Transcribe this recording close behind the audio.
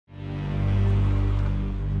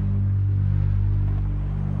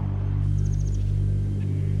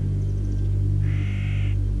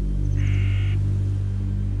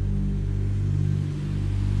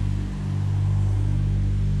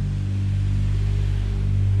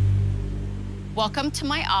Welcome to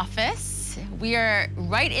my office. We are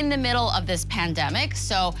right in the middle of this pandemic,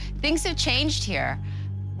 so things have changed here.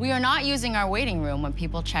 We are not using our waiting room when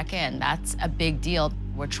people check in. That's a big deal.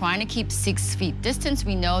 We're trying to keep 6 feet distance.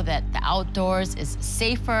 We know that the outdoors is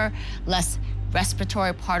safer, less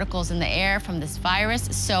respiratory particles in the air from this virus,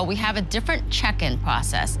 so we have a different check-in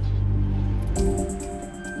process.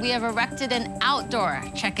 We have erected an outdoor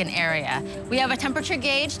check-in area. We have a temperature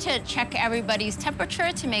gauge to check everybody's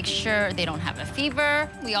temperature to make sure they don't have a fever.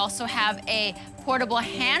 We also have a portable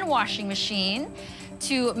hand washing machine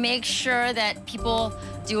to make sure that people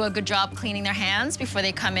do a good job cleaning their hands before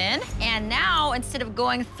they come in. And now, instead of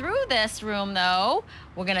going through this room, though,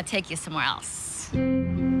 we're gonna take you somewhere else.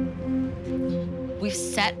 We've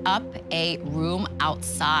set up a room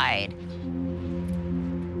outside.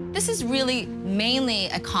 This is really mainly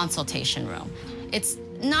a consultation room. It's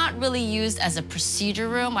not really used as a procedure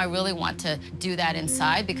room. I really want to do that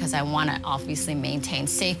inside because I want to obviously maintain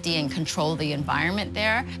safety and control the environment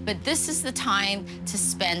there. But this is the time to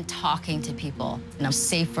spend talking to people in a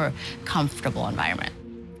safer, comfortable environment.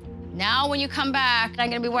 Now, when you come back, I'm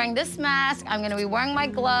going to be wearing this mask, I'm going to be wearing my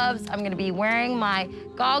gloves, I'm going to be wearing my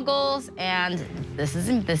goggles, and this is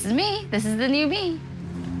me. This is the new me.